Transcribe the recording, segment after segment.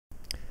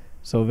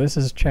So this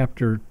is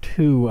chapter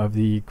 2 of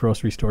the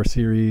grocery store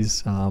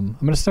series. I'm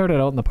going to start it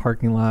out in the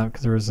parking lot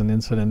because there was an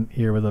incident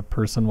here with a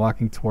person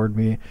walking toward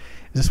me.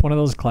 It's just one of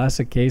those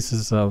classic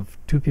cases of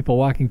two people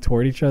walking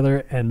toward each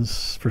other, and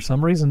for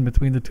some reason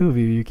between the two of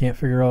you, you can't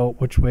figure out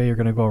which way you're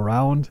going to go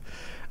around.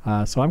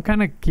 So I'm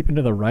kind of keeping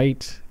to the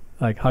right,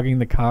 like hugging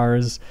the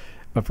cars,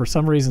 but for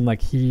some reason,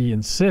 like, he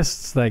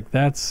insists like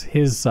that's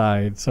his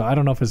side. So I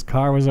don't know if his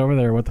car was over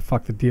there or what the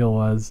fuck the deal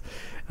was.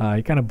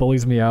 He kind of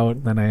bullies me out,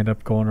 and then I end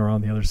up going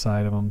around the other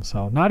side of him.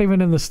 So not even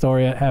in the store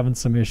yet, having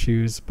some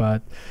issues,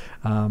 but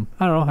I don't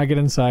know. I get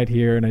inside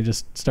here, and I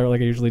just start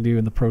like I usually do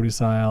in the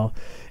produce aisle,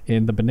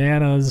 in the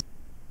bananas,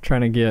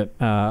 trying to get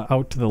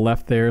out to the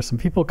left there. Some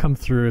people come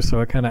through,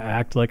 so I kind of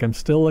act like I'm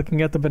still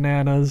looking at the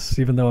bananas,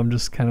 even though I'm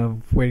just kind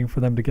of waiting for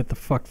them to get the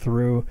fuck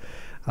through.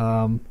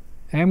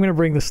 I'm going to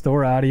bring the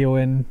store audio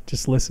in,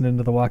 just listening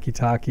to the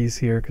walkie-talkies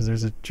here, because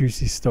there's a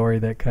juicy story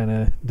that kind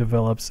of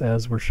develops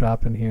as we're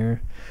shopping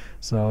here.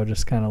 So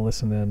just kind of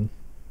listen in.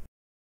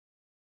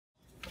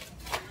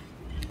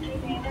 Hey,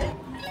 David.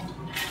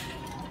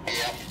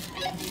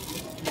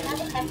 I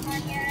have a customer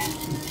here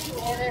who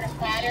ordered a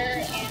platter,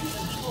 and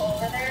the people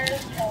over there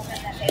told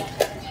him that they don't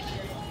have an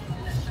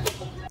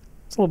issue.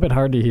 It's a little bit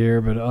hard to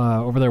hear, but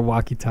over their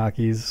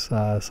walkie-talkies,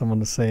 someone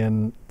was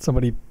saying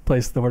somebody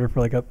placed the order for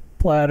like a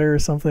platter or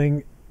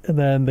something, and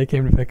then they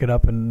came to pick it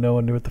up and no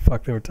one knew what the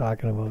fuck they were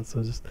talking about. So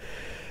it just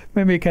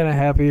made me kind of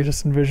happy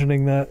just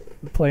envisioning that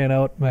playing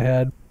out in my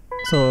head.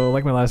 So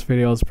like my last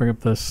video, let's bring up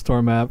the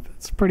store map.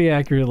 It's a pretty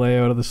accurate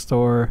layout of the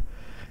store.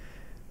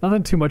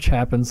 Nothing too much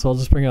happens, so I'll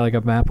just bring out like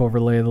a map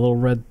overlay. The little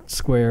red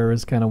square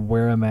is kind of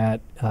where I'm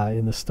at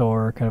in the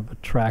store, kind of a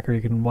tracker.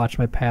 You can watch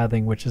my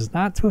pathing, which is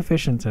not too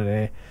efficient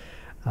today.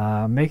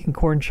 Making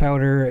corn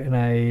chowder, and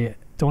I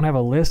don't have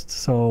a list,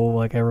 so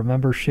like I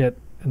remember shit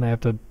and I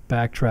have to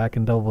backtrack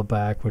and double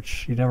back,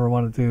 which you never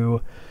want to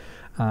do.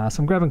 So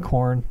I'm grabbing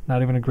corn,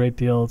 not even a great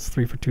deal. It's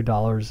 3 for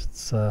 $2.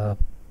 It's I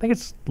think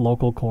it's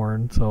local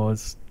corn, so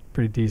it's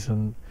pretty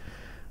decent.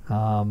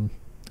 I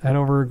head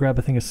over, grab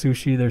a thing of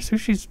sushi. Their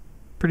sushi's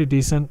pretty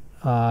decent,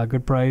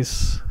 good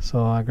price,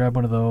 so I grabbed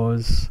one of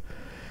those.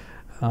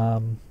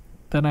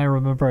 Then I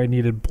remember I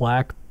needed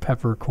black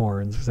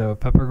peppercorns because I have a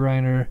pepper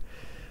grinder.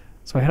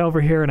 So I head over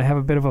here and I have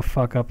a bit of a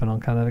fuck up, and I'll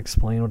kind of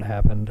explain what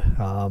happened.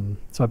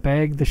 So I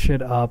bag the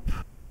shit up.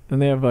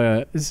 And they have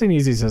it's an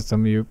easy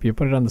system. You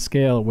put it on the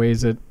scale, it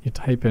weighs it, you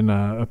type in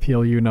a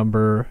PLU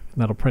number,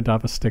 and that'll print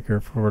off a sticker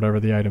for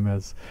whatever the item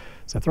is.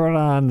 So I throw it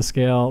on the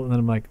scale, and then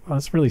I'm like, oh,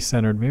 it's really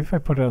centered. Maybe if I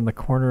put it on the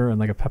corner and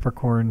like a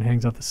peppercorn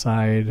hangs out the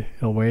side,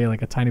 it'll weigh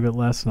like a tiny bit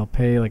less, and I'll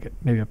pay like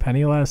maybe a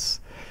penny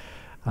less.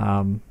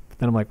 Then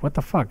I'm like, what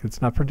the fuck?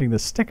 It's not printing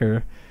this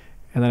sticker.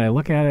 And then I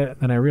look at it,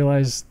 and I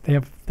realize they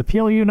have the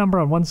PLU number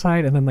on one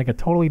side, and then like a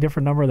totally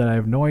different number that I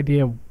have no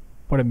idea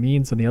what it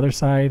means on the other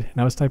side. And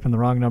I was typing the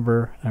wrong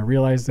number, and I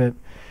realized it.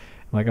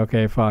 I'm like,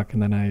 okay, fuck.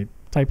 And then I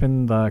type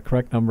in the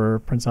correct number,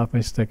 prints off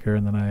my sticker,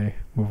 and then I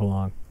move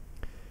along.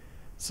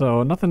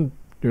 So nothing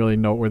really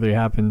noteworthy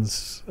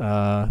happens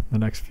the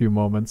next few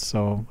moments.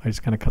 So I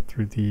just kind of cut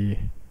through the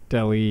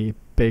deli,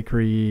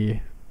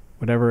 bakery,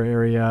 whatever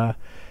area.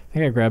 I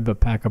think I grabbed a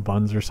pack of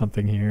buns or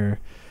something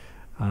here.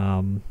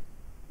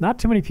 Not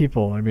too many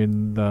people. I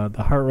mean,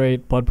 the heart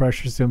rate, blood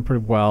pressure is doing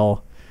pretty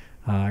well.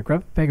 I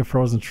grabbed a bag of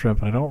frozen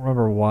shrimp, and I don't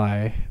remember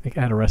why. I think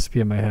I had a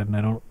recipe in my head, and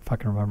I don't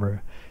fucking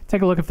remember.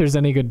 Take a look if there's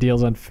any good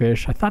deals on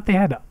fish. I thought they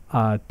had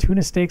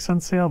tuna steaks on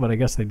sale, but I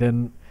guess they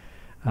didn't.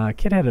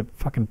 Kid had a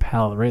fucking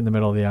pallet right in the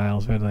middle of the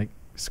aisle, so I had to like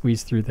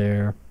squeeze through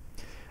there.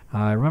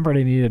 I remembered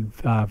I needed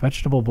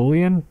vegetable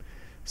bouillon,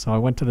 so I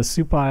went to the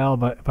soup aisle,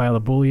 buy all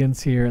the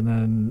bouillons here, and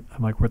then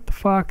I'm like, what the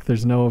fuck?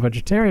 There's no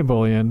vegetarian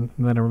bouillon.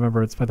 And then I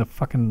remember it's by the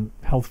fucking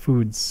health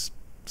foods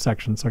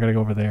section, so I gotta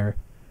go over there.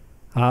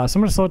 So I'm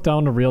going to slow it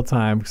down to real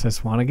time because I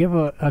just want to give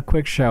a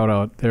quick shout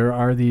out. There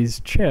are these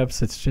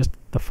chips. It's just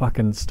the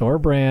fucking store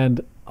brand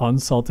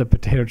unsalted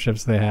potato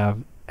chips they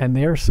have, and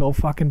they are so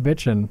fucking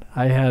bitchin'.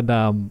 I had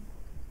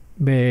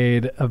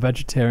made a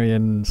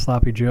vegetarian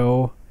Sloppy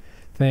Joe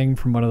thing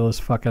from one of those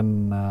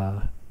fucking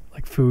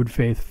like Food,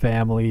 Faith,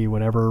 Family,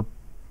 whatever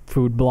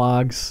food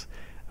blogs.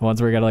 The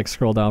ones where you got to like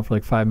scroll down for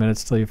like 5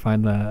 minutes till you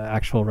find the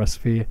actual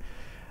recipe.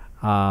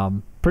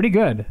 Pretty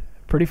good.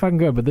 Pretty fucking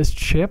good, but this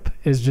chip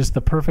is just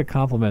the perfect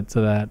complement to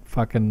that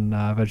fucking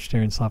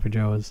vegetarian Sloppy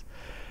Joes.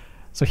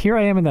 So here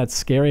I am in that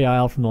scary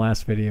aisle from the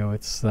last video.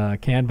 It's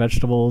canned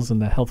vegetables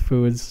and the health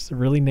foods. It's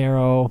really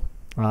narrow.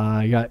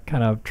 I got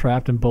kind of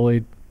trapped and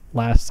bullied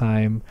last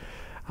time.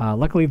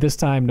 Luckily this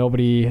time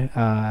nobody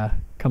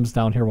comes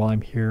down here while I'm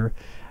here.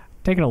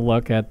 Taking a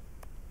look at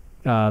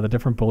the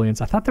different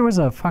bouillons. I thought there was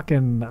a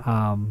fucking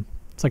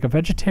it's like a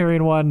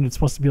vegetarian one. It's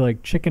supposed to be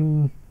like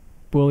chicken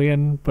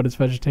bouillon, but it's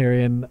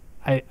vegetarian.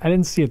 I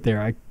didn't see it there.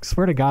 I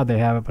swear to God they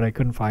have it, but I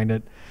couldn't find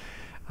it.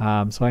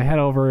 So I head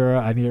over.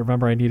 I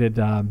needed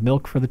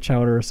milk for the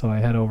chowder, so I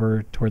head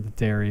over toward the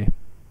dairy.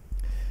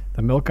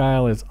 The milk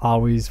aisle is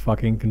always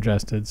fucking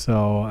congested,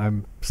 so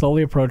I'm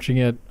slowly approaching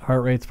it.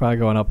 Heart rate's probably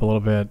going up a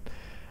little bit.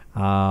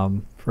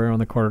 For on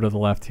the corner to the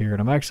left here. And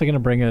I'm actually going to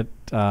bring it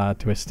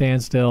to a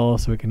standstill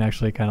so we can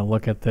actually kind of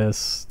look at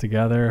this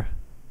together.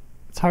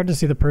 It's hard to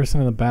see the person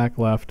in the back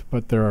left,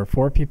 but there are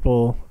 4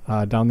 people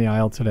down the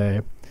aisle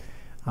today.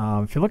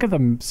 If you look at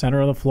the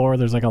center of the floor,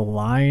 there's like a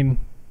line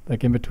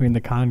like in between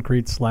the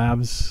concrete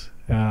slabs.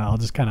 I'll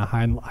just kind of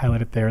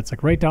highlight it there. It's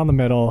like right down the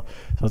middle,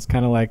 so it's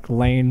kind of like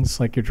lanes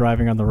like you're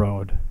driving on the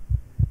road.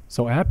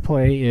 So at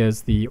play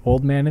is the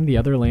old man in the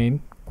other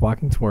lane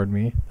walking toward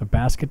me, a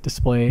basket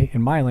display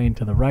in my lane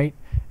to the right,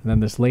 and then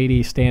this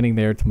lady standing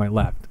there to my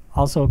left.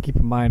 Also keep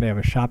in mind I have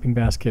a shopping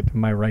basket in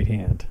my right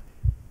hand.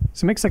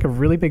 So he makes like a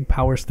really big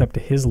power step to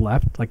his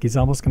left, like he's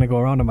almost going to go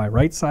around to my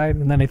right side,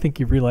 and then I think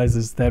he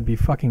realizes that'd be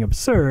fucking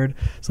absurd,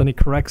 so then he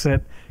corrects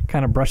it,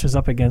 kind of brushes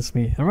up against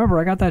me. And remember,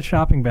 I got that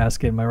shopping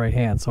basket in my right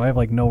hand, so I have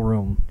like no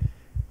room.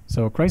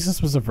 So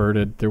crisis was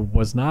averted. There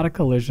was not a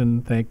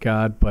collision, thank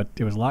God, but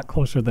it was a lot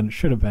closer than it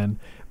should have been.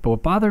 But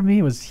what bothered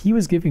me was he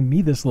was giving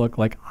me this look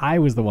like I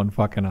was the one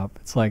fucking up.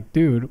 It's like,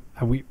 dude,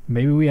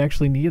 maybe we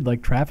actually need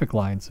like traffic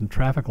lines and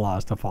traffic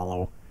laws to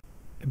follow.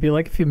 It'd be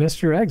like if you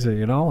missed your exit,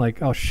 you know?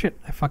 Like, oh shit,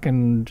 I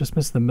fucking just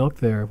missed the milk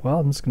there. Well,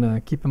 I'm just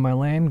gonna keep in my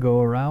lane, go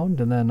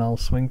around, and then I'll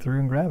swing through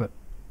and grab it.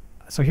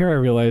 So here I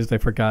realized I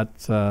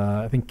forgot,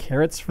 I think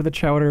carrots for the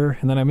chowder,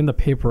 and then I'm in the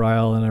paper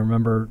aisle, and I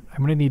remember I'm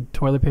gonna need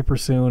toilet paper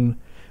soon.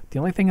 The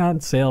only thing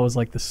on sale was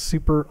like the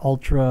super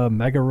ultra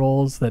mega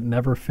rolls that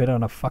never fit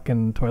on a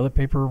fucking toilet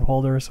paper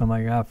holder. So I'm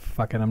like, ah,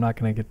 fuck it, I'm not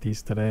gonna get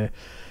these today.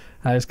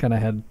 I just kind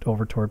of head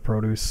over toward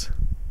produce.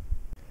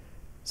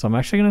 So I'm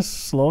actually gonna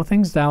slow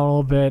things down a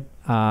little bit.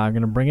 I'm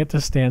gonna bring it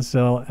to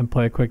standstill and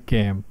play a quick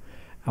game.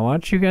 I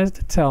want you guys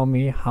to tell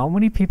me how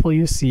many people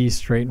you see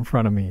straight in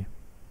front of me.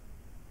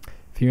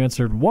 If you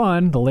answered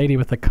 1, the lady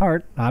with the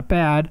cart, not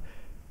bad.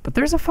 But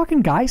there's a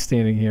fucking guy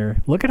standing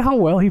here. Look at how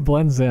well he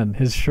blends in.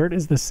 His shirt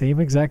is the same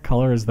exact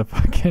color as the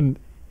fucking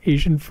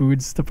Asian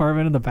foods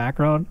department in the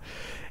background.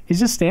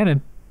 He's just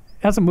standing.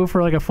 Hasn't moved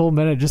for like a full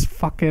minute. Just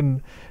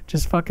fucking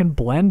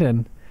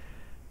blending.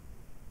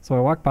 So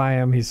I walk by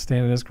him. He's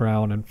standing his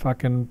ground, and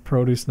fucking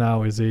produce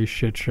now is a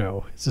shit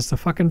show. It's just a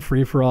fucking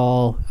free for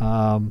all.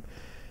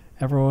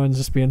 Everyone's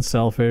just being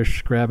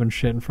selfish, grabbing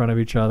shit in front of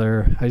each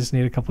other. I just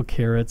need a couple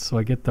carrots, so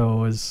I get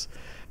those.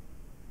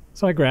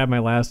 So I grab my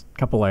last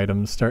couple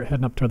items, start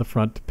heading up to the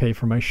front to pay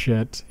for my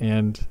shit,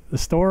 and the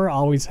store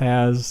always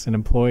has an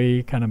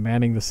employee kind of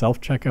manning the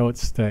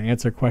self-checkouts to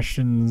answer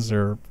questions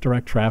or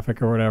direct traffic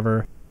or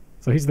whatever.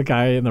 So he's the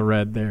guy in the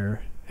red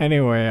there.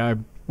 Anyway,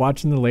 I'm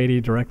watching the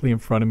lady directly in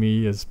front of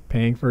me is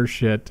paying for her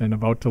shit and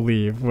about to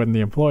leave when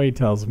the employee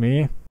tells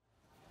me,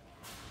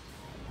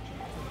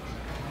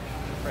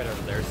 "Right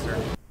over there,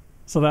 sir."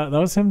 So that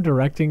was him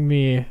directing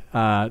me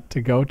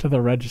to go to the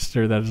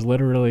register that is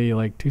literally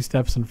like 2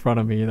 steps in front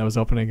of me that was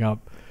opening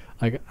up.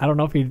 Like, I don't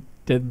know if he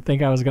didn't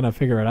think I was going to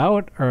figure it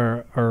out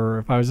or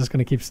if I was just going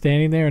to keep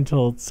standing there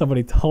until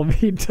somebody told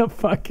me to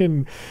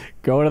fucking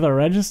go to the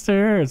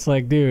register. It's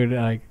like, dude,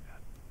 like,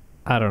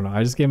 I don't know.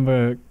 I just gave him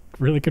a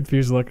really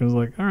confused look and was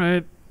like, all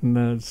right. And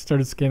then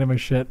started scanning my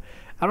shit.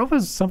 I don't know if it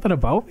was something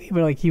about me,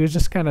 but like he was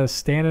just kind of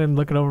standing and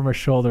looking over my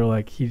shoulder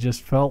like he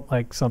just felt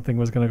like something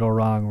was going to go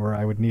wrong where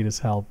I would need his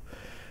help.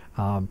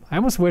 I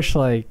almost wish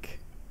like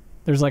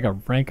there's like a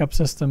rank up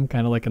system,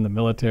 kind of like in the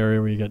military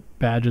where you get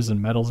badges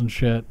and medals and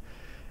shit,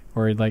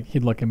 or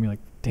he'd look at me like,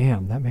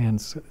 damn, that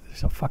man's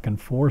a fucking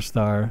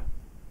 4-star.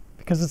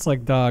 Because it's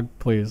like, dog,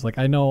 please, like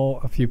I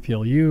know a few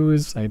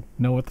PLUs, I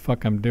know what the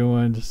fuck I'm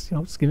doing, just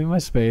give me my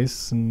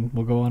space and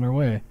we'll go on our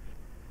way.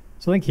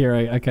 So I think here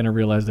I kind of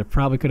realized I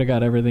probably could have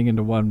got everything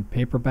into one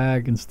paper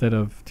bag instead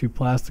of 2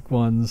 plastic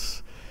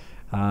ones.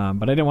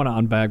 But I didn't want to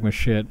unbag my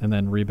shit and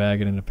then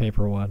rebag it in a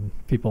paper one.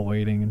 People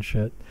waiting and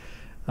shit.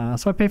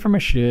 So I pay for my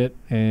shit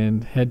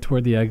and head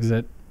toward the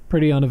exit.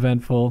 Pretty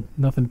uneventful.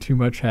 Nothing too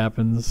much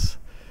happens.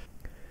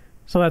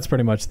 So that's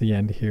pretty much the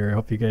end here. I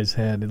hope you guys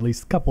had at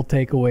least a couple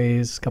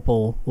takeaways, a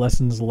couple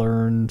lessons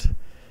learned.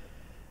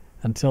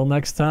 Until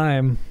next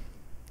time,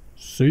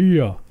 see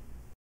ya.